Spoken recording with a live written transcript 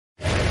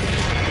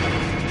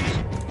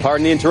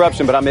Pardon the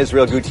interruption, but I'm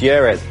Israel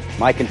Gutierrez.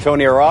 Mike and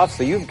Tony are off,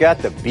 so you've got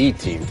the B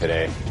team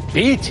today.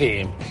 B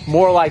team?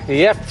 More like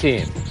the F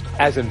team.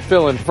 As in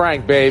Phil and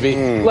Frank, baby.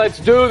 Let's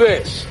do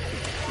this.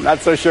 Not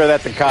so sure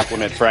that's a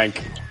compliment,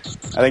 Frank.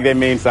 I think they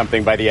mean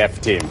something by the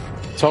F team.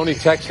 Tony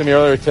texted me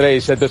earlier today.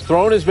 He said, the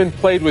throne has been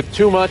played with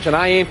too much, and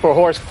I ain't for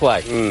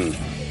horseplay.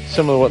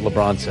 Similar to what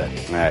LeBron said.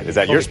 All right. Is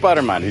that your spot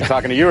or mine? Is he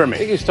talking to you or me? I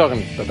think he's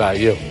talking about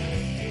you.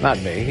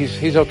 Not me.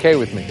 He's okay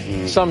with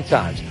me.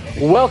 Sometimes.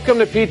 Welcome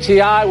to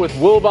PTI with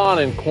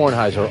Wilbon and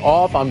Kornheiser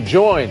off. I'm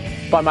joined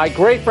by my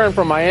great friend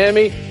from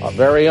Miami, our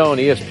very own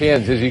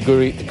ESPN's Izzy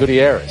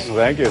Gutierrez.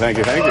 Thank you. Good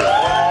to see you.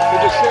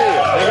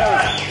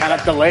 Kind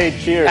of delayed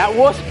cheers.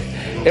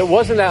 It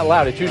wasn't that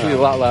loud. It's usually a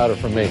lot louder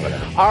for me.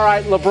 All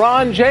right,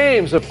 LeBron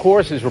James, of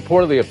course, is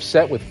reportedly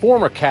upset with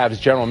former Cavs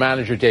general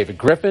manager David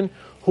Griffin,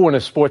 who in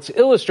a Sports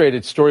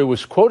Illustrated story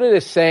was quoted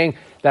as saying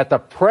that the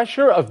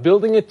pressure of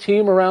building a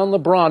team around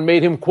LeBron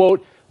made him,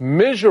 quote,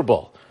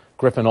 miserable.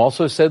 Griffin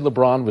also said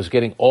LeBron was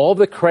getting all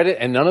the credit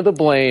and none of the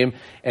blame,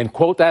 and,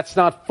 quote, that's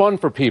not fun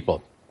for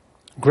people.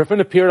 Griffin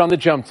appeared on The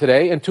Jump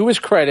today, and to his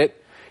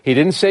credit, he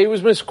didn't say he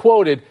was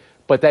misquoted,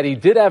 but that he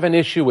did have an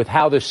issue with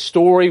how the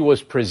story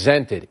was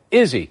presented.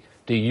 Izzy,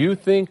 do you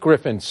think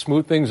Griffin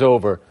smoothed things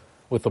over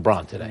with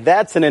LeBron today?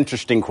 That's an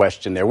interesting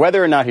question there.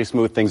 Whether or not he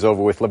smoothed things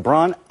over with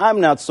LeBron,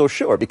 I'm not so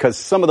sure, because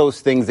some of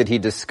those things that he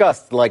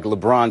discussed, like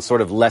LeBron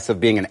sort of less of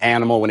being an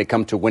animal when it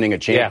comes to winning a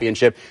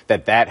championship,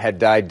 that had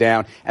died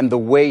down, and the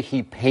way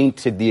he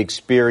painted the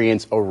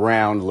experience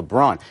around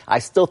LeBron. I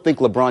still think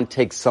LeBron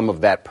takes some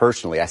of that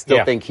personally. I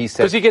still think he says,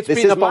 because he gets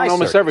beaten up on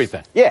almost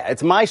everything. Yeah,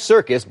 it's my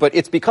circus, but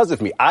it's because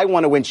of me. I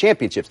want to win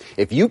championships.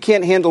 If you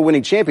can't handle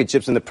winning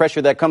championships and the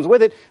pressure that comes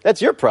with it,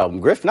 that's your problem,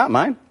 Griff, not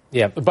mine.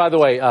 Yeah, by the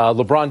way,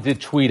 LeBron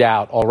did tweet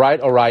out, all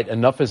right,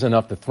 enough is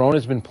enough. The throne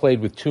has been played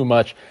with too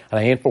much, and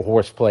I ain't for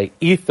horseplay.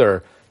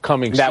 Ether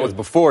coming soon. That was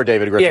before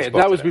David Griffin spoke.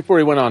 Yeah, that was before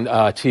he went on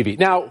TV.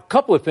 Now, a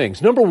couple of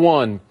things. Number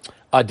one,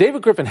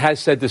 David Griffin has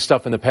said this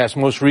stuff in the past.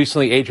 Most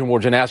recently, Adrian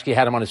Wojnarowski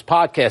had him on his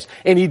podcast,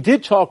 and he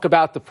did talk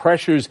about the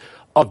pressures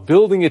of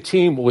building a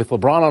team with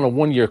LeBron on a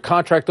one-year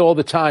contract all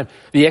the time,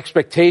 the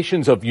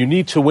expectations of you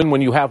need to win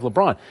when you have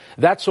LeBron.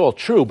 That's all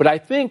true. But I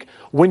think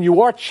when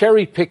you are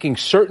cherry-picking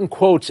certain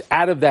quotes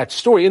out of that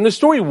story, and the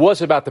story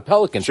was about the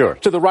Pelicans,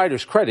 to the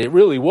writer's credit, it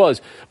really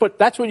was. But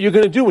that's what you're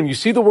going to do when you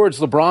see the words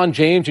LeBron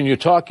James and you're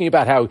talking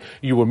about how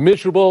you were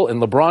miserable and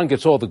LeBron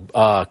gets all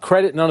the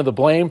credit, none of the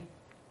blame.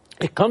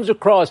 It comes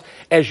across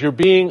as you're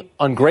being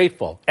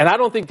ungrateful. And I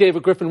don't think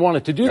David Griffin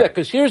wanted to do that,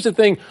 because here's the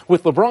thing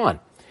with LeBron.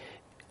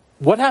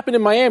 What happened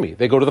in Miami?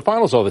 They go to the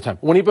finals all the time.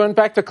 When he went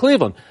back to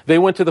Cleveland, they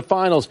went to the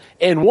finals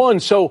and won.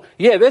 So,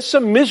 yeah, there's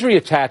some misery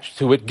attached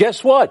to it.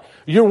 Guess what?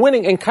 You're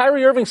winning. And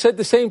Kyrie Irving said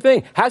the same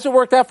thing. How's it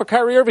worked out for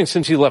Kyrie Irving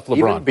since he left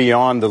LeBron? Even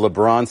beyond the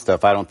LeBron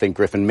stuff, I don't think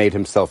Griffin made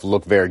himself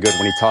look very good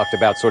when he talked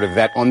about sort of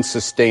that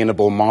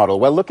unsustainable model.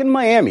 Well, look in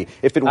Miami.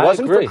 If it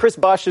wasn't for Chris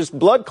Bosh's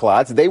blood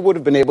clots, they would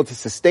have been able to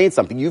sustain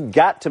something. You've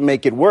got to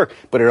make it work.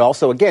 But it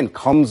also, again,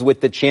 comes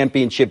with the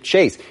championship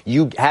chase.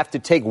 You have to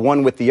take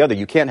one with the other.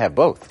 You can't have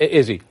both.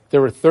 Izzy,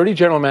 there are 30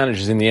 general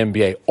managers in the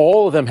NBA.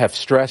 All of them have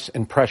stress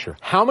and pressure.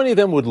 How many of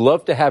them would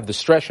love to have the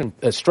stress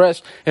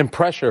and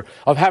pressure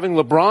of having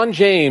LeBron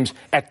James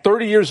at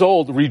 30 years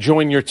old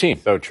rejoin your team?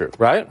 So true.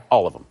 Right?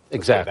 All of them.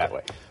 Exactly. That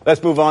way.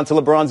 Let's move on to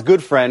LeBron's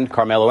good friend,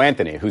 Carmelo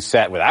Anthony, who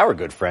sat with our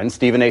good friend,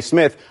 Stephen A.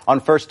 Smith, on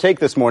First Take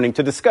this morning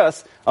to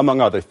discuss,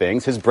 among other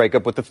things, his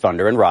breakup with the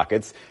Thunder and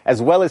Rockets,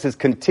 as well as his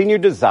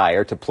continued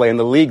desire to play in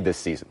the league this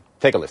season.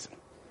 Take a listen.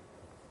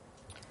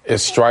 It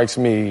strikes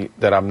me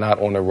that I'm not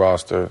on the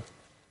roster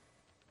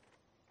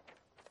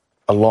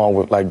along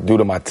with, due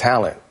to my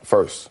talent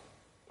first,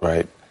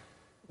 right?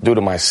 Due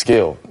to my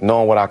skill,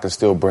 knowing what I can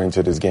still bring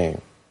to this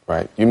game,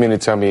 right? You mean to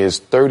tell me it's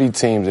 30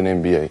 teams in the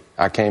NBA,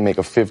 I can't make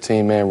a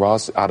 15-man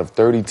roster out of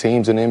 30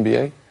 teams in the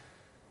NBA?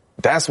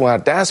 That's why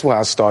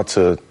I start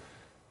to,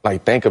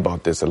 think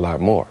about this a lot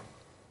more.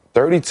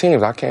 30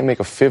 teams, I can't make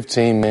a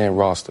 15-man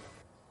roster.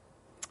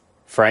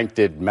 Frank,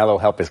 did Melo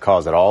help his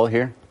cause at all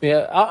here?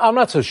 Yeah, I'm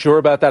not so sure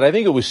about that. I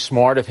think it was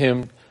smart of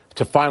him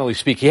to finally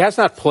speak. He has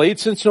not played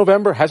since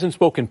November, hasn't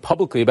spoken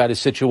publicly about his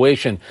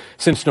situation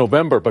since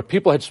November, but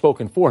people had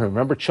spoken for him.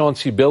 Remember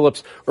Chauncey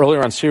Billups earlier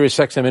on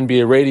SiriusXM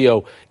NBA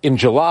radio in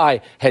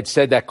July had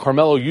said that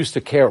Carmelo used to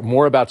care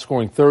more about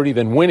scoring 30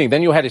 than winning.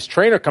 Then you had his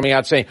trainer coming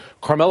out saying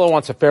Carmelo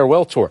wants a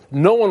farewell tour.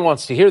 No one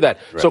wants to hear that.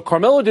 Right. So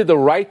Carmelo did the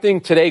right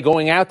thing today,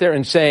 going out there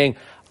and saying,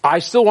 I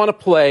still want to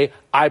play.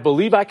 I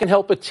believe I can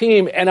help a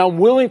team, and I'm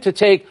willing to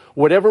take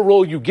whatever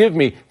role you give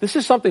me. This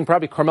is something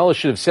probably Carmelo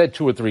should have said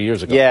 2 or 3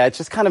 years ago. Yeah, it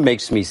just kind of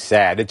makes me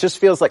sad. It just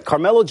feels like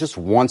Carmelo just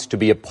wants to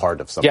be a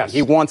part of something. Yes.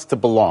 He wants to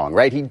belong,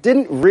 right? He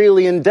didn't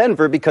really in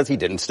Denver because he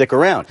didn't stick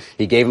around.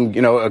 He gave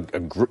him, a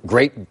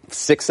great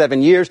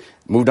 6-7 years,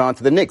 moved on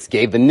to the Knicks,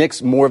 gave the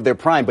Knicks more of their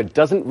prime, but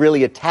doesn't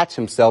really attach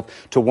himself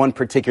to one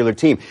particular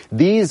team.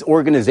 These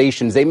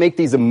organizations, they make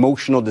these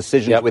emotional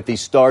decisions with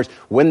these stars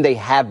when they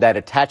have that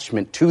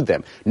attachment to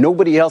them.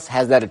 Nobody else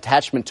has that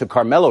attachment to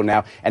Carmelo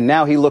now, and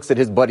now he looks at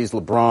his buddy buddies,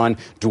 LeBron,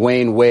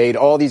 Dwayne Wade,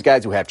 all these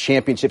guys who have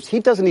championships. He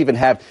doesn't even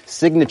have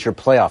signature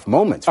playoff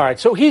moments. All right,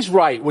 so he's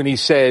right when he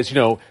says,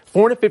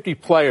 450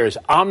 players,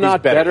 I'm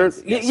not better.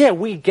 Yes. Yeah,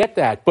 we get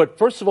that. But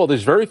first of all,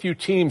 there's very few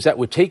teams that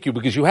would take you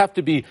because you have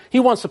to be, he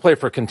wants to play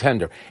for a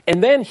contender.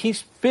 And then he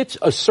fits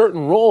a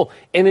certain role.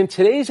 And in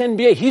today's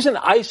NBA, he's an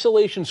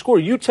isolation scorer.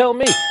 You tell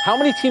me, how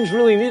many teams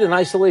really need an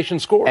isolation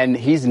scorer? And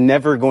he's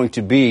never going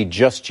to be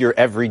just your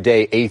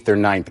everyday 8th or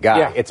 9th guy.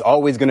 Yeah. It's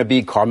always going to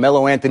be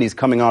Carmelo Anthony's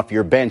coming off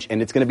your bench,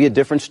 and it's going to be a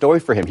different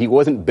story for him. He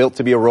wasn't built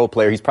to be a role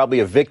player. He's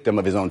probably a victim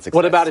of his own success.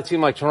 What about a team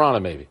like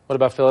Toronto, maybe? What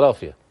about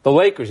Philadelphia? The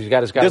Lakers, he's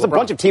got his guy. There's LeBron. a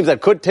bunch of teams that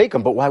could take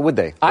him, but why would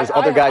they? There's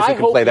other guys who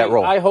can play that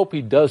role. I hope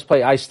he does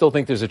play. I still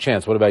think there's a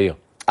chance. What about you?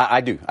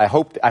 I do. I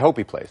hope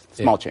he plays.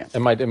 Small chance. It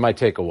might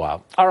take a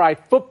while. All right,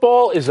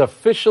 football is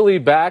officially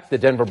back. The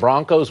Denver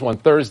Broncos won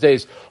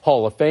Thursday's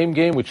Hall of Fame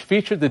game, which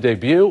featured the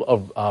debut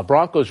of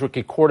Broncos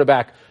rookie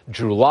quarterback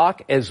Drew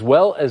Lock, as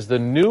well as the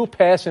new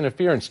pass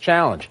interference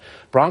challenge.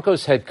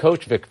 Broncos head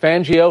coach Vic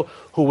Fangio,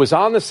 who was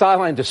on the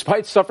sideline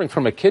despite suffering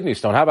from a kidney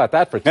stone. How about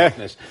that for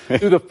toughness?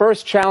 Threw the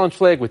first challenge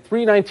flag with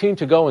 3:19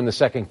 to go in the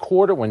second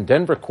quarter when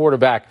Denver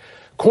cornerback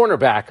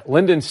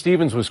Lyndon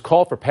Stevens was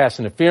called for pass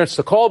interference.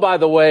 The call, by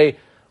the way,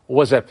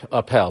 was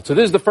upheld. So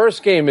this is the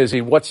first game, Izzy.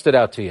 What stood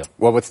out to you?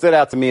 Well, what stood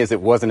out to me is it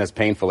wasn't as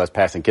painful as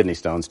passing kidney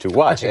stones to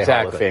watch a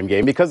Hall of Fame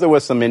game because there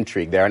was some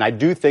intrigue there. And I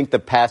do think the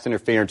pass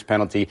interference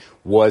penalty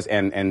was,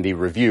 and the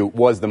review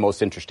was the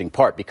most interesting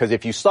part, because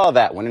if you saw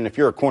that one, and if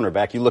you're a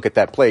cornerback, you look at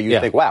that play, you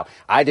think, wow,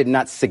 I did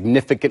not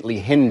significantly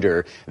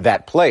hinder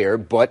that player,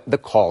 but the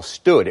call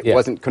stood. It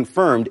wasn't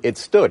confirmed, it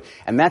stood.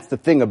 And that's the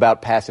thing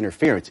about pass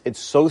interference. It's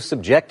so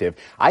subjective.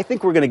 I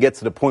think we're going to get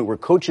to the point where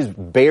coaches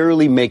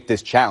barely make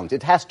this challenge.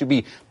 It has to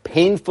be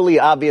painfully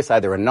obvious,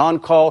 either a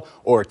non-call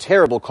or a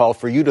terrible call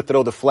for you to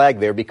throw the flag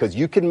there, because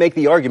you can make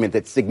the argument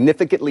that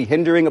significantly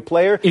hindering a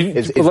player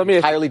is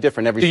entirely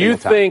different every single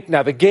time. Do you think,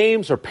 now the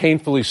games are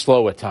painfully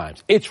slow at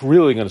times. It's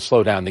really going to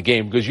slow down the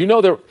game because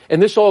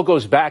and this all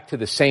goes back to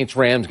the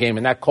Saints-Rams game,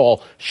 and that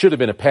call should have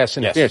been a pass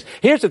interference. Yes.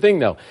 Here's the thing,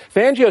 though.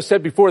 Fangio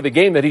said before the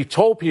game that he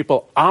told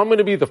people, I'm going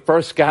to be the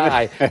first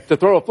guy to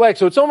throw a flag.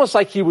 So it's almost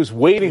like he was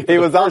waiting for He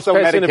was also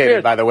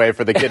medicated, by the way,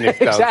 for the kidney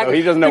stone, exactly. So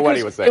he doesn't know what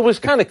he was saying. It was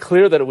kind of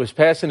clear that it was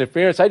pass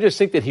interference. I just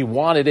think that he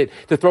wanted it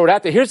to throw it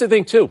out there. Here's the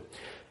thing, too.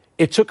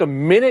 It took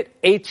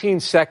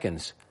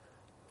 1:18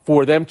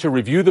 for them to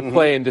review the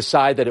play and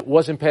decide that it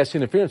wasn't pass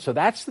interference. So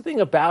that's the thing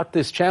about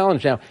this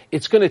challenge now.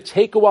 It's going to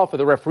take a while for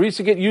the referees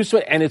to get used to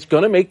it, and it's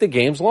going to make the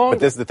games longer.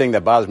 But this is the thing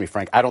that bothers me,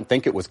 Frank. I don't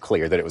think it was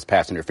clear that it was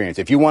pass interference.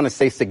 If you want to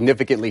say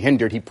significantly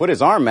hindered, he put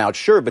his arm out,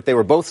 sure, but they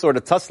were both sort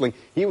of tussling.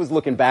 He was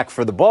looking back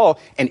for the ball.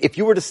 And if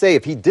you were to say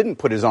if he didn't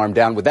put his arm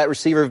down, would that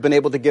receiver have been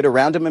able to get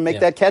around him and make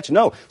that catch?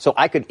 No. So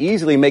I could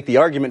easily make the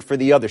argument for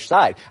the other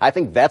side. I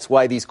think that's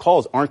why these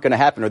calls aren't going to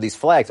happen, or these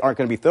flags aren't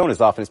going to be thrown as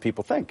often as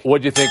people think.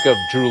 What do you think of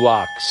Drew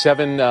Lock?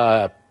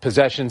 7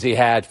 possessions he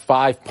had,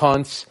 5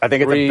 punts. I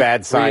think it's a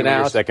bad sign when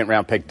your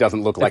second-round pick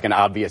doesn't look like an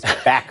obvious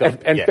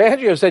backup. and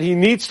Fangio said he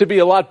needs to be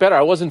a lot better.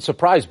 I wasn't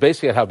surprised,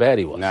 basically, at how bad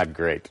he was. Not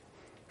great.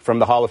 From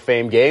the Hall of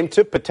Fame game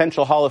to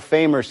potential Hall of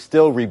Famer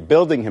still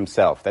rebuilding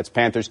himself. That's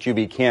Panthers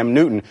QB Cam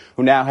Newton,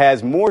 who now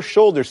has more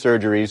shoulder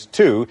surgeries,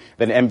 too,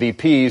 than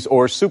MVPs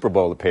or Super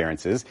Bowl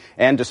appearances.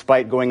 And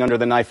despite going under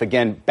the knife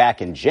again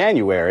back in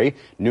January,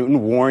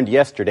 Newton warned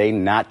yesterday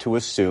not to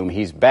assume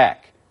he's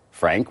back.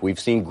 Frank, we've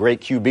seen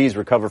great QBs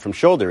recover from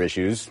shoulder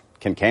issues.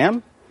 Can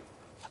Cam?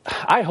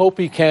 I hope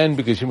he can,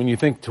 because when you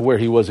think to where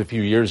he was a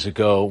few years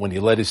ago when he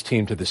led his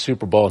team to the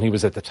Super Bowl and he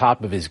was at the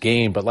top of his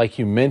game, but like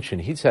you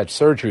mentioned, he's had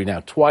surgery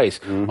now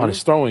twice on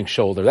his throwing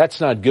shoulder. That's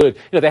not good.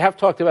 They have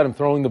talked about him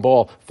throwing the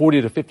ball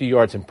 40 to 50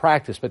 yards in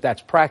practice, but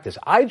that's practice.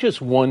 I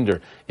just wonder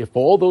if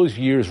all those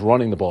years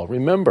running the ball,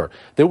 remember,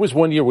 there was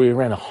one year where he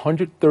ran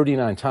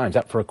 139 times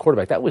for a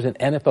quarterback. That was an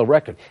NFL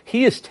record.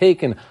 He has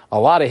taken a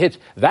lot of hits.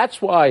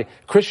 That's why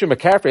Christian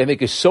McCaffrey, I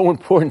think, is so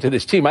important to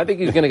this team. I think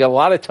he's going to get a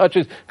lot of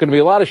touches, going to be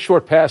a lot of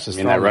short passes.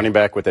 That running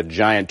back with a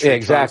giant tree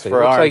exactly. for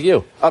Looks arms. like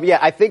you.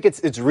 I think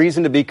it's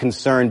reason to be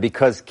concerned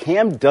because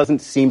Cam doesn't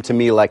seem to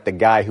me like the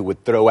guy who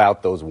would throw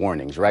out those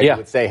warnings, right? Yeah. He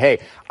would say, hey,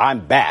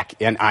 I'm back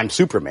and I'm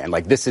Superman.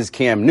 Like, this is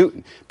Cam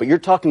Newton. But you're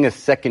talking a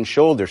second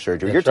shoulder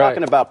surgery. You're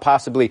talking about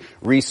possibly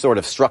sort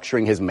of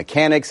structuring his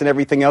mechanics and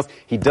everything else.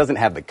 He doesn't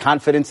have the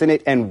confidence in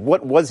it. And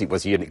what was he?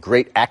 Was he a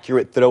great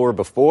accurate thrower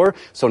before?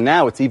 So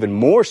now it's even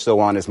more so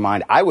on his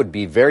mind. I would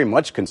be very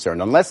much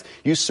concerned. Unless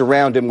you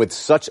surround him with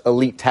such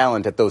elite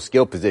talent at those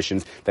skill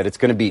positions that it's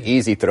going to be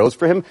easy throws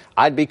for him,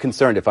 I'd be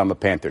concerned if I'm a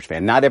Panthers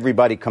fan. Not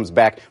everybody comes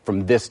back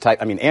from this type.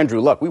 I mean,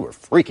 Andrew Luck, we were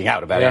freaking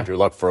out about Andrew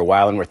Luck for a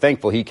while, and we're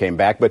thankful he came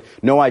back, but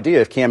no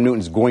idea if Cam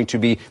Newton's going to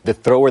be the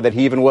thrower that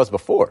he even was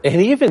before. And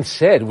he even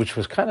said, which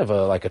was kind of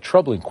like a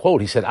troubling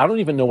quote, he said, I don't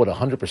even know what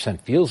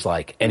 100% feels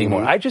like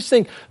anymore. I just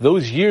think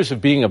those years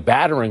of being a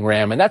battering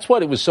ram, and that's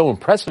what it was so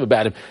impressive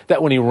about him,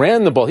 that when he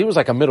ran the ball, he was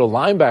like a middle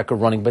linebacker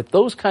running, but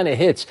those kind of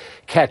hits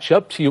catch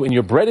up to you, and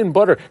your bread and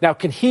butter. Now,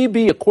 can he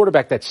be a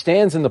quarterback that stands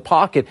stands in the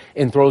pocket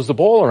and throws the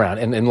ball around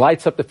and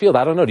lights up the field.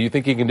 I don't know. Do you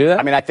think he can do that?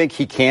 I mean, I think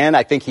he can.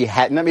 I think he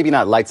had, maybe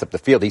not lights up the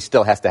field. He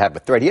still has to have a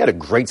threat. He had a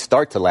great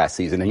start to last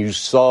season, and you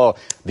saw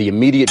the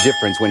immediate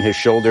difference when his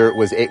shoulder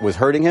was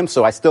hurting him.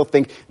 So I still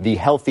think the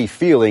healthy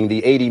feeling,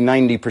 the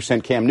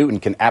 80-90% Cam Newton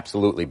can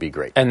absolutely be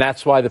great. And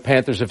that's why the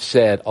Panthers have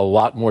said a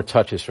lot more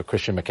touches for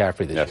Christian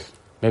McCaffrey this year.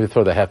 Maybe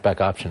throw the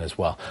halfback option as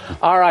well.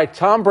 All right,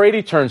 Tom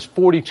Brady turns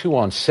 42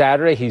 on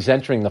Saturday. He's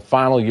entering the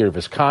final year of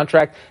his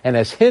contract and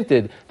has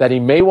hinted that he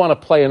may want to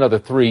play another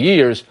 3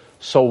 years.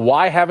 So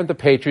why haven't the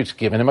Patriots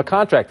given him a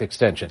contract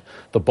extension?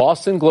 The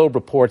Boston Globe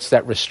reports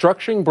that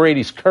restructuring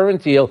Brady's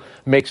current deal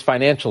makes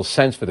financial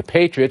sense for the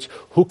Patriots,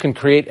 who can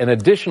create an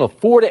additional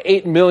 $4 to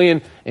 $8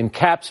 million in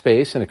cap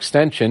space. An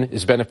extension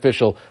is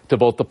beneficial to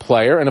both the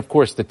player and, of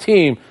course, the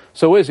team.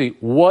 So, Izzy,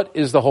 what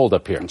is the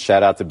holdup here? And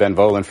shout out to Ben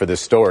Volen for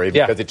this story,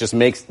 because it just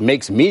makes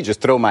me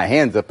just throw my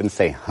hands up and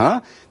say,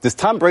 huh? Does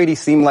Tom Brady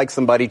seem like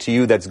somebody to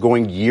you that's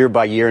going year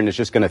by year and is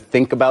just going to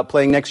think about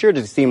playing next year? Or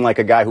does he seem like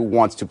a guy who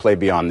wants to play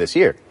beyond this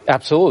year?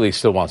 Absolutely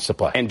still wants to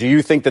play. And do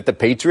you think that the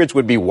Patriots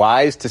would be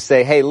wise to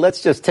say, hey,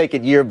 let's just take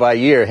it year by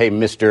year, hey,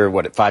 Mr.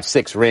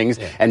 5-6 rings,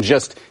 and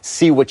just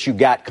see what you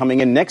got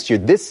coming in next year?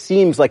 This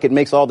seems like it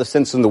makes all the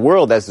sense in the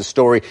world as the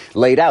story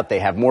laid out. They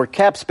have more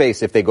cap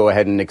space if they go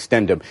ahead and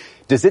extend him.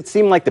 Does it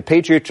seem like the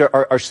Patriots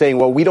are saying,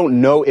 well, we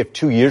don't know if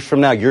 2 years from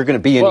now you're going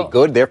to be any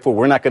good, therefore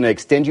we're not going to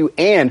extend you,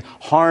 and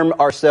harm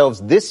ourselves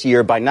this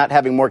year by not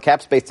having more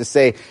cap space to,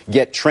 say,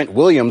 get Trent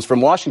Williams from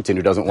Washington,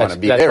 who doesn't want to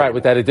be there? That's right.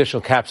 With that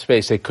additional cap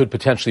space, they could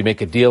potentially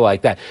make a deal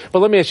like that. But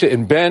let me ask you,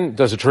 and Ben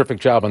does a terrific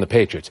job on the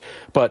Patriots,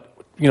 but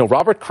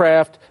Robert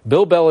Kraft,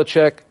 Bill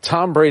Belichick,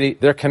 Tom Brady,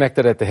 they're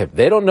connected at the hip.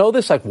 They don't know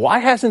this. Like, why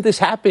hasn't this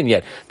happened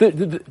yet?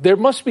 There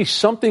must be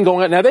something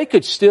going on. Now, they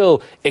could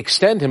still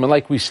extend him, and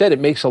like we said, it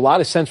makes a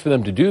lot of sense for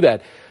them to do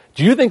that.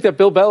 Do you think that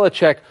Bill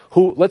Belichick,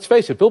 who, let's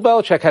face it, Bill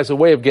Belichick has a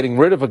way of getting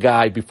rid of a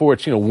guy before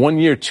it's, 1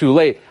 year too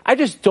late? I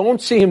just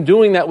don't see him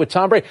doing that with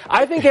Tom Brady.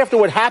 I think after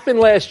what happened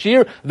last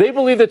year, they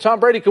believe that Tom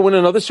Brady could win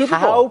another Super Bowl.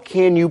 How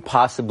can you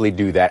possibly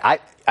do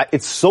that?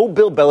 It's so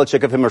Bill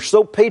Belichick of him, or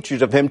so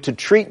Patriots of him, to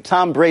treat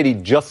Tom Brady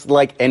just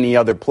like any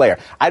other player.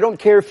 I don't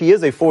care if he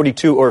is a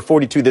 42 or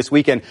 42 this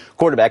weekend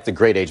quarterback. It's a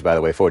great age, by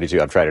the way, 42.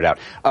 I've tried it out.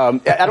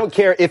 I don't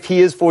care if he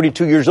is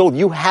 42 years old.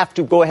 You have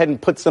to go ahead and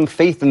put some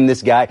faith in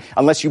this guy,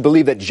 unless you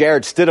believe that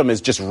Jarrett Stidham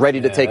is just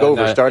ready to take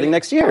over starting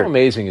next year. How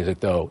amazing is it,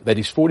 though, that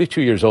he's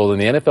 42 years old,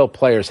 and the NFL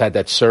players had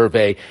that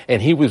survey,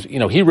 and he was,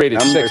 he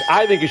rated 6.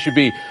 I think he should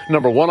be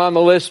number 1 on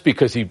the list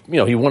because he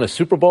won a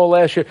Super Bowl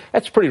last year.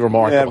 That's pretty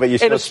remarkable. Yeah, but you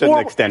still shouldn't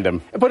extend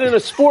him. But in a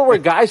sport where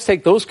guys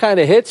take those kind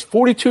of hits,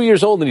 42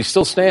 years old and he's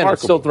still standing, and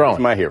still throwing.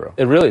 He's my hero.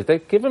 It really, they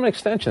give him an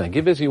extension. They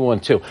give Izzy one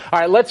too. All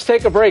right, let's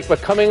take a break.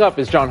 But coming up,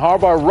 is John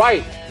Harbaugh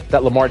right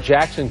that Lamar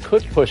Jackson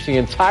could push the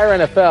entire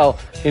NFL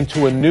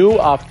into a new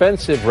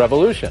offensive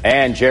revolution?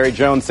 And Jerry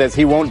Jones says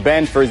he won't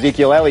bend for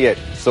Ezekiel Elliott.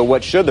 So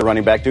what should the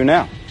running back do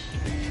now?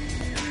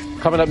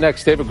 Coming up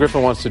next, David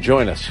Griffin wants to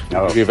join us.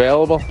 Will he be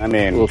available? I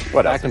mean,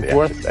 what back else and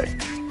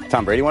forth?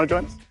 Tom Brady want to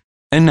join us?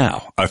 And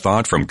now, a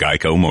thought from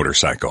Geico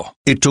Motorcycle.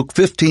 It took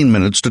 15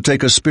 minutes to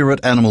take a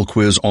spirit animal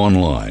quiz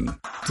online.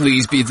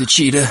 Please be the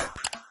cheetah.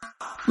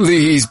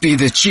 Please be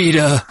the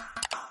cheetah.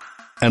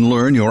 And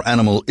learn your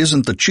animal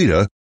isn't the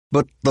cheetah,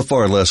 but the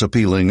far less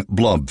appealing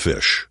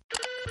blobfish.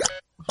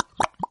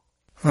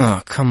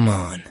 Oh, come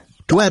on.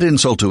 To add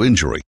insult to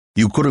injury,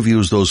 you could have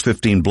used those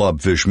 15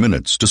 blobfish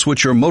minutes to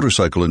switch your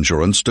motorcycle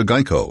insurance to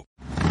Geico.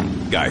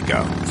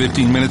 Geico.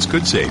 15 minutes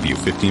could save you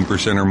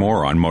 15% or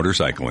more on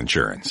motorcycle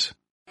insurance.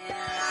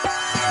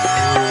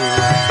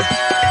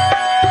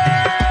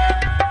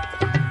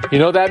 You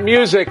know that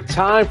music.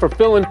 Time for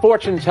Phil and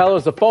Fortune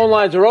Tellers. The phone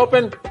lines are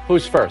open.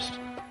 Who's first?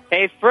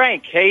 Hey,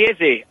 Frank. Hey,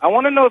 Izzy. I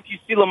want to know if you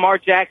see Lamar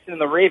Jackson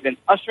and the Ravens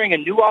ushering a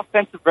new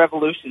offensive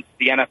revolution to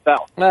the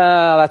NFL.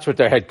 That's what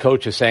their head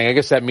coach is saying. I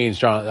guess that means,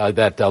 John,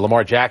 that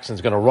Lamar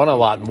Jackson's going to run a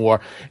lot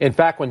more. In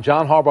fact, when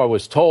John Harbaugh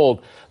was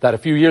told that a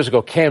few years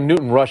ago Cam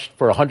Newton rushed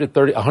for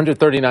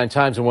 139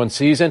 times in one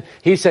season,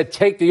 he said,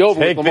 take the over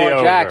with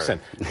Lamar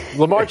Jackson.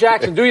 Lamar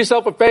Jackson, do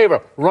yourself a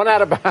favor. Run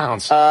out of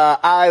bounds.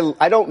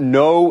 I don't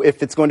know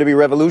if it's going to be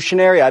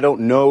revolutionary. I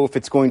don't know if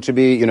it's going to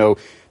be,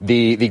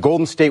 the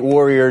Golden State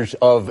Warriors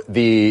of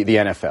the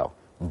NFL.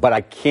 But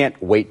I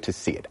can't wait to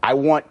see it. I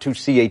want to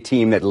see a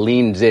team that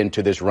leans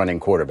into this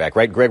running quarterback,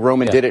 right? Greg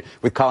Roman did it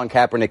with Colin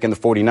Kaepernick and the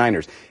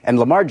 49ers. And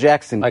Lamar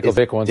Jackson is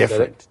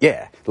different.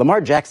 Yeah.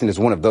 Lamar Jackson is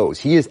one of those.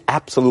 He is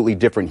absolutely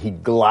different. He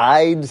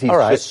glides. He's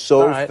just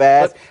so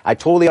fast. I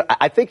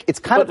think it's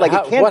kind of like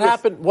it can't.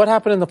 What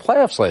happened in the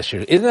playoffs last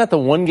year? Isn't that the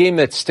one game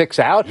that sticks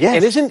out? Yes.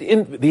 And isn't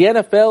in the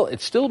NFL,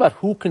 it's still about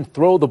who can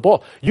throw the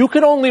ball. You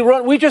can only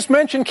run. We just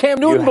mentioned Cam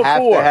Newton before.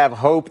 You have to have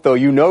hope, though.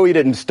 He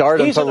didn't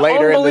start until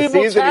later in the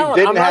season. Talent.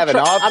 He didn't have an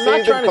offseason. I'm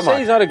not trying to say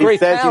he's not a great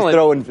talent. He says he's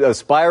throwing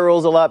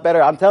spirals a lot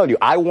better. I'm telling you,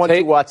 I want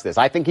to watch this.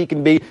 I think he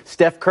can be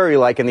Steph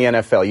Curry-like in the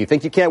NFL. You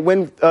think you can't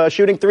win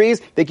shooting threes?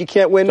 Think you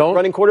can't win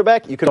running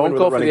quarterback? You can win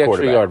with a running quarterback. Don't go for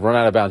the extra yard. Run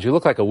out of bounds. You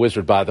look like a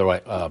wizard, by the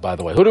way.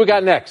 Who do we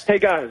got next? Hey,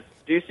 guys.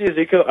 Do you see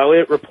Ezekiel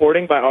Elliott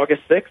reporting by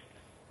August 6th?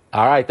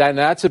 All right,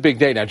 that's a big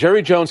day. Now,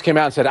 Jerry Jones came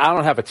out and said, I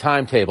don't have a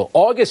timetable.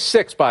 August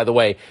 6th, by the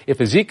way,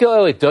 if Ezekiel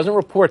Elliott doesn't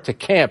report to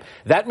camp,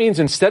 that means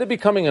instead of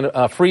becoming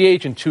a free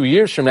agent 2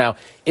 years from now,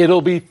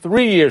 it'll be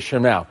 3 years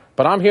from now.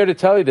 But I'm here to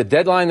tell you the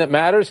deadline that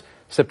matters,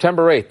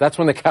 September 8th. That's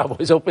when the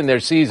Cowboys open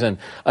their season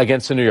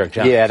against the New York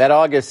Giants. Yeah, that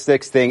August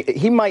 6th thing,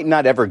 he might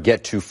not ever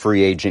get to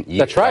free agent year.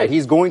 That's right.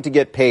 He's going to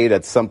get paid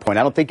at some point.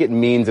 I don't think it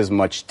means as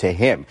much to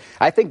him.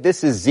 I think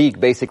this is Zeke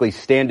basically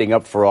standing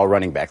up for all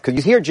running backs. Because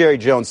you hear Jerry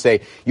Jones say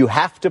you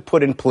have to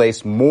put in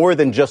place more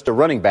than just a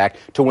running back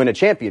to win a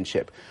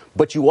championship.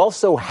 But you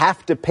also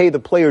have to pay the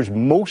players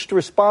most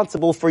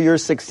responsible for your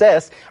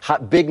success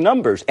big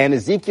numbers. And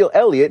Ezekiel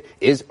Elliott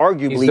is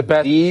arguably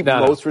the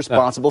most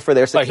responsible for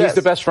their success. He's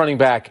the best running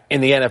back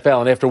in the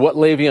NFL. And after what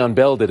Le'Veon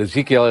Bell did,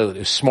 Ezekiel Elliott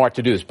is smart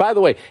to do this. By the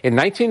way, in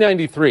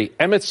 1993,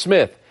 Emmitt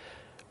Smith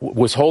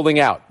was holding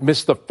out,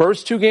 missed the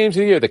first 2 games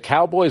of the year. The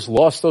Cowboys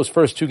lost those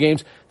first 2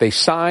 games. They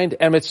signed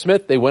Emmitt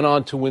Smith. They went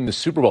on to win the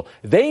Super Bowl.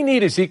 They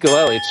need Ezekiel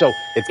Elliott. So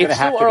it's going to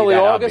have to be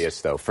that obvious,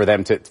 though, for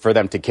them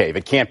to cave.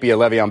 It can't be a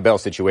Le'Veon Bell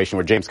situation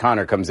where James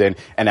Conner comes in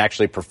and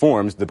actually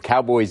performs. The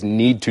Cowboys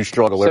need to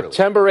struggle early.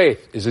 September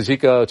 8th, is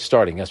Ezekiel Elliott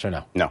starting, yes or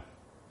no? No.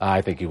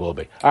 I think he will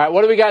be. All right,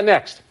 what do we got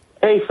next?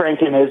 Hey,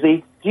 Frank and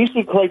Izzy. Do you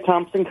see Klay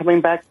Thompson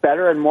coming back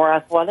better and more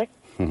athletic?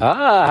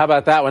 How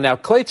about that one? Now,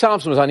 Klay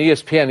Thompson was on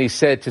ESPN. He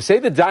said, to say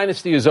the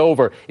dynasty is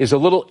over is a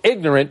little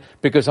ignorant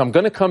because I'm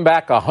going to come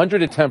back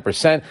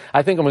 110%.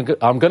 I think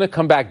I'm going to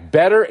come back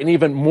better and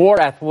even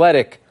more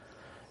athletic.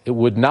 It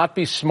would not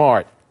be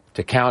smart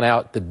to count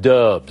out the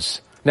dubs.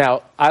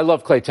 Now, I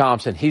love Klay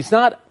Thompson. He's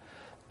not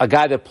a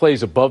guy that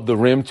plays above the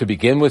rim to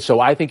begin with,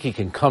 so I think he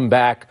can come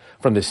back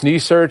from this knee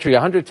surgery.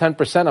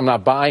 110%, I'm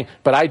not buying,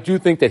 but I do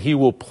think that he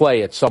will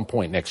play at some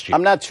point next year.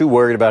 I'm not too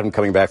worried about him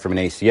coming back from an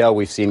ACL.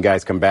 We've seen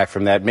guys come back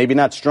from that, maybe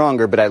not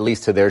stronger, but at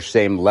least to their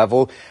same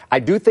level.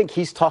 I do think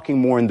he's talking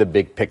more in the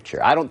big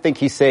picture. I don't think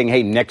he's saying,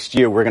 hey, next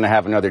year we're going to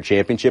have another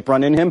championship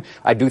run in him.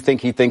 I do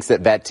think he thinks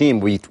that team,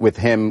 with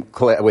him,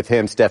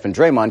 Steph and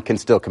Draymond, can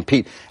still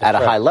compete at a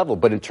high level.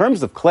 But in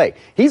terms of Klay,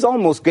 he's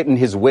almost getting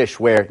his wish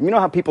where, you know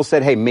how people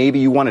said, hey, maybe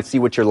you want to see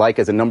what you're like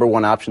as a number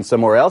 1 option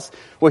somewhere else?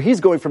 Well, he's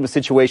going from a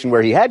situation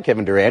where he had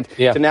Kevin Durant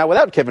to now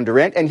without Kevin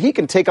Durant, and he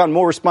can take on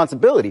more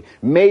responsibility.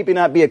 Maybe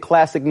not be a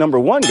classic number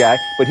 1 guy,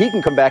 but he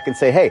can come back and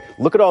say, hey,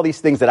 look at all these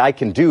things that I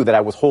can do that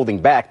I was holding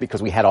back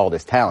because we had all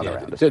this talent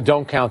around us.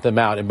 Don't count them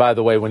out. And by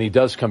the way, when he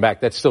does come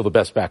back, that's still the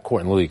best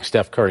backcourt in the league,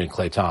 Steph Curry and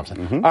Klay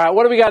Thompson. All right,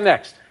 what do we got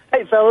next?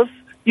 Hey, fellas,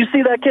 you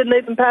see that kid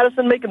Nathan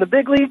Patterson making the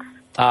big leagues?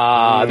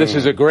 This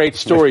is a great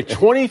story.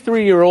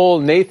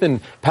 23-year-old Nathan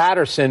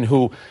Patterson,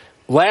 who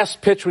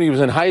last pitch when he was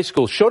in high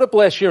school, showed up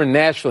last year in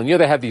Nashville, and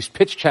they have these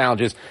pitch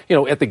challenges,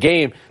 at the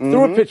game,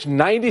 threw a pitch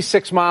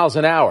 96 miles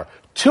an hour.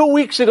 2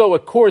 weeks ago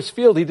at Coors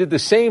Field, he did the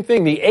same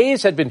thing. The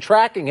A's had been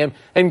tracking him,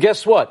 and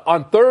guess what?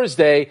 On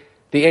Thursday,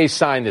 the A's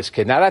signed this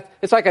kid. Now,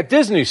 it's like a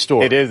Disney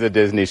story. It is a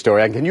Disney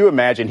story. And can you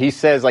imagine? He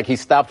says, he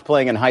stopped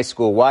playing in high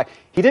school. Why?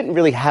 He didn't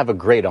really have a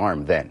great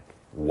arm then.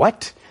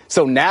 What?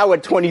 So now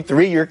at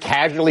 23, you're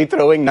casually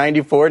throwing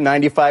 94,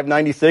 95,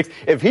 96.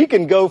 If he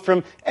can go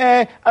from,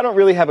 I don't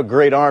really have a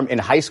great arm in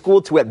high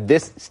school to at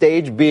this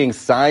stage being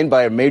signed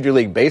by a Major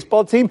League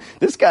Baseball team,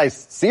 this guy's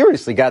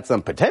seriously got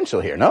some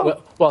potential here,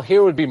 no? Well,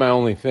 here would be my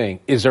only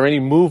thing. Is there any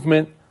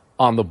movement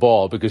on the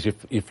ball? Because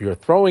if you're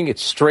throwing it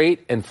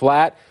straight and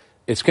flat,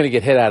 it's going to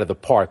get hit out of the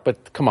park.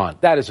 But come on,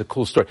 that is a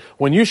cool story.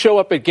 When you show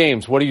up at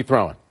games, what are you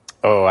throwing?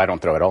 Oh, I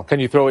don't throw at all. Can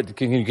you throw it?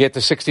 Can you get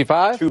to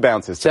 65? 2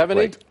 bounces.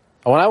 70?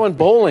 When I went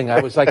bowling, I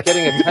was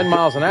getting at 10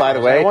 miles an hour. By the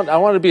way, I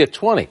wanted to be at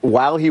 20.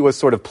 While he was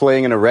sort of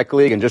playing in a rec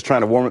league and just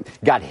trying to warm up,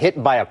 got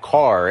hit by a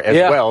car as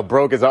well,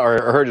 broke his or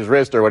hurt his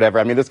wrist or whatever.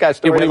 I mean, this guy's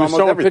story when he was almost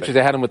throwing everything. pitches,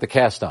 they had him with the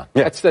cast on.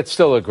 Yeah. That's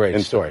still a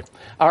great story.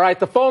 All right,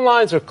 the phone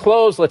lines are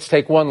closed. Let's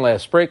take one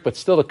last break, but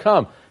still to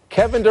come.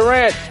 Kevin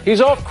Durant,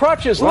 he's off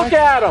crutches. Look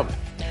at him.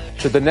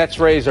 Should the Nets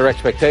raise their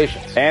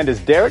expectations? And is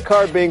Derek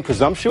Carr being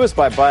presumptuous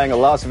by buying a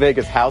Las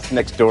Vegas house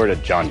next door to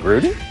John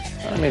Gruden?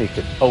 I mean, he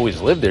could always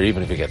live there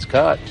even if he gets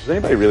cut. Does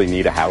anybody really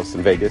need a house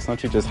in Vegas?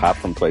 Don't you just hop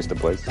from place to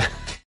place?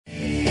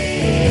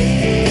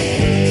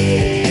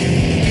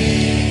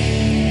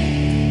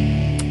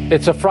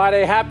 It's a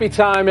Friday happy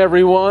time,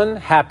 everyone.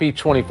 Happy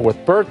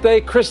 24th birthday.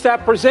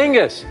 Kristaps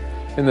Porzingis.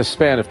 In the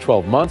span of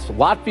 12 months,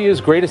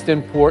 Latvia's greatest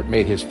import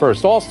made his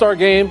first All-Star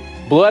game,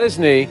 blew out his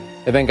knee,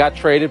 and then got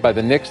traded by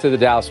the Knicks to the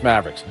Dallas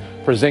Mavericks.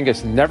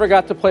 Porzingis never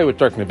got to play with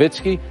Dirk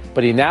Nowitzki,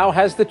 but he now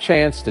has the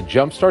chance to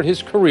jumpstart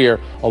his career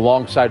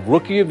alongside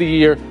Rookie of the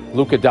Year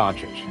Luka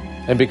Doncic.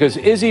 And because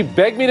Izzy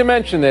begged me to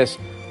mention this,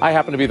 I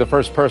happen to be the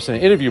first person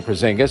to interview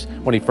Porzingis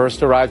when he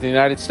first arrived in the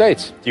United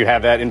States. Do you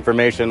have that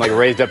information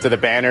raised up to the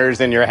banners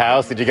in your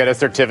house? Did you get a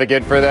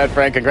certificate for that,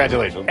 Frank?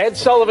 Congratulations. Ed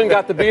Sullivan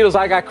got the Beatles.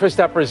 I got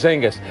Kristaps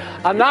Porzingis.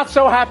 A not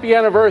so happy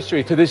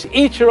anniversary to this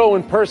Ichiro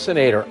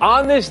impersonator.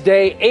 On this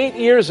day, 8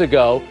 years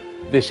ago,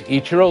 this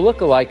Ichiro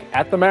lookalike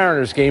at the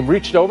Mariners game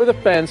reached over the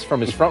fence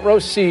from his front row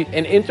seat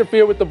and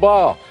interfered with the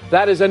ball.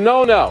 That is a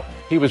no-no.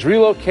 He was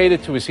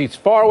relocated to his seats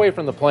far away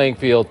from the playing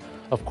field.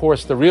 Of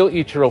course, the real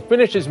Ichiro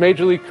finished his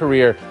Major League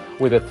career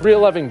with a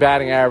 .311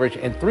 batting average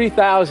and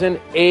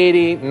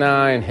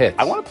 3,089 hits.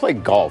 I want to play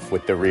golf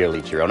with the real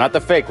Ichiro, not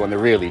the fake one, the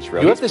real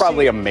Ichiro. He's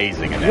probably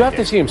amazing in that You have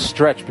game. to see him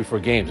stretch before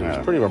games. It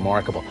was pretty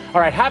remarkable. All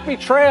right, happy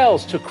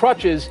trails to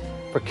crutches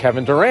for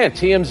Kevin Durant.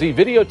 TMZ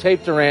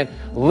videotaped Durant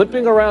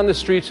limping around the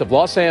streets of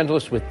Los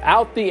Angeles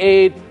without the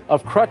aid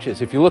of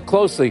crutches. If you look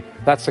closely,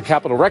 that's the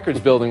Capitol Records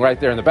building right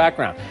there in the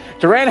background.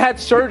 Durant had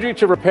surgery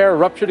to repair a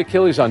ruptured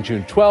Achilles on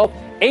June 12th.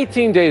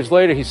 18 days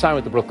later, he signed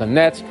with the Brooklyn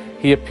Nets.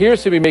 He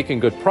appears to be making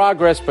good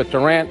progress, but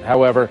Durant,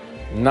 however,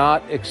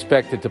 not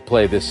expected to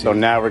play this season. So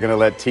now we're going to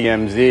let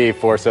TMZ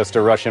force us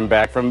to rush him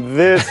back from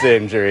this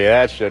injury.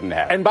 That shouldn't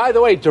happen. And by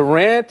the way,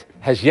 Durant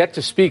has yet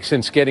to speak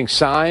since getting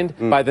signed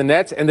by the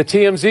Nets. And the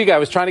TMZ guy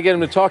was trying to get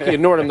him to talk. He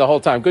ignored him the whole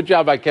time. Good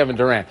job by Kevin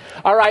Durant.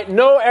 All right,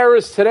 no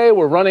errors today.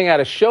 We're running out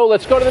of show.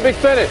 Let's go to the big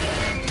finish.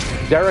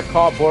 Derek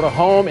Carr bought a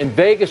home in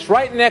Vegas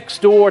right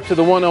next door to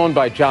the one owned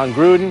by John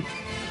Gruden.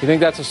 You think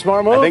that's a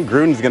smart move? I think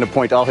Gruden's going to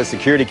point all his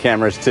security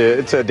cameras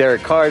to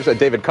David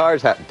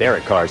Carr's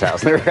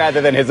house,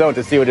 rather than his own,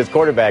 to see what his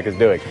quarterback is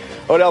doing.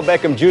 Odell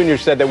Beckham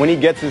Jr. said that when he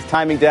gets his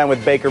timing down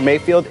with Baker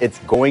Mayfield, it's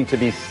going to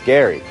be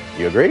scary.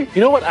 You agree? You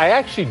know what? I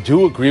actually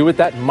do agree with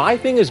that. My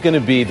thing is going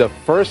to be the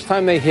first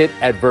time they hit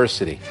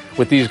adversity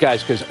with these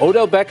guys, because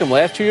Odell Beckham,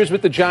 last 2 years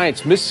with the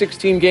Giants, missed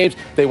 16 games.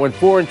 They went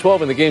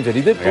 4-12 in the games that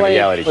he did play.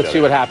 Let's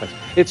see what happens.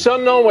 It's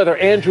unknown whether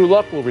Andrew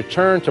Luck will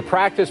return to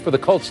practice for the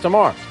Colts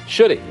tomorrow.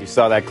 Should he? You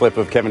saw that clip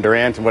of Kevin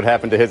Durant and what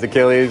happened to his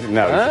Achilles?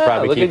 No, he should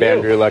probably keep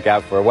Andrew Luck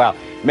out for a while.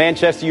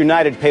 Manchester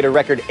United paid a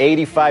record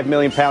 £85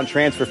 million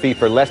transfer fee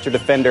for Leicester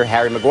defender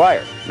Harry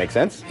Maguire. Make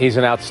sense? He's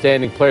an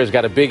outstanding player. He's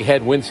got a big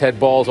head, wins head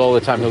balls all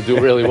the time. He'll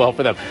do really well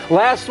for them.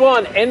 Last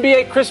one,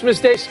 NBA Christmas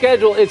Day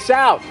schedule. It's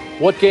out.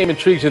 What game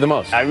intrigues you the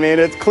most? I mean,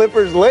 it's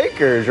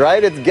Clippers-Lakers,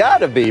 right? It's got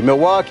to be.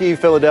 Milwaukee,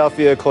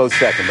 Philadelphia, close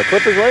second. But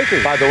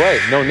Clippers-Lakers. By the way,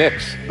 no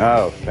Knicks.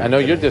 Oh. I know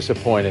you're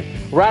disappointed.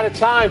 We're out of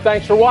time.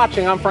 Thanks for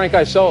watching. I'm Frank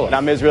Isola. And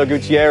I'm Israel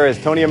Gutierrez.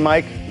 Tony and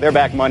Mike, they're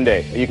back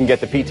Monday. You can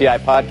get the PTI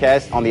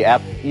podcast on the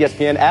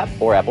ESPN app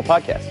or Apple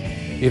Podcasts.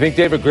 You think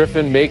David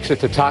Griffin makes it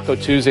to Taco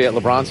Tuesday at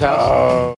LeBron's house?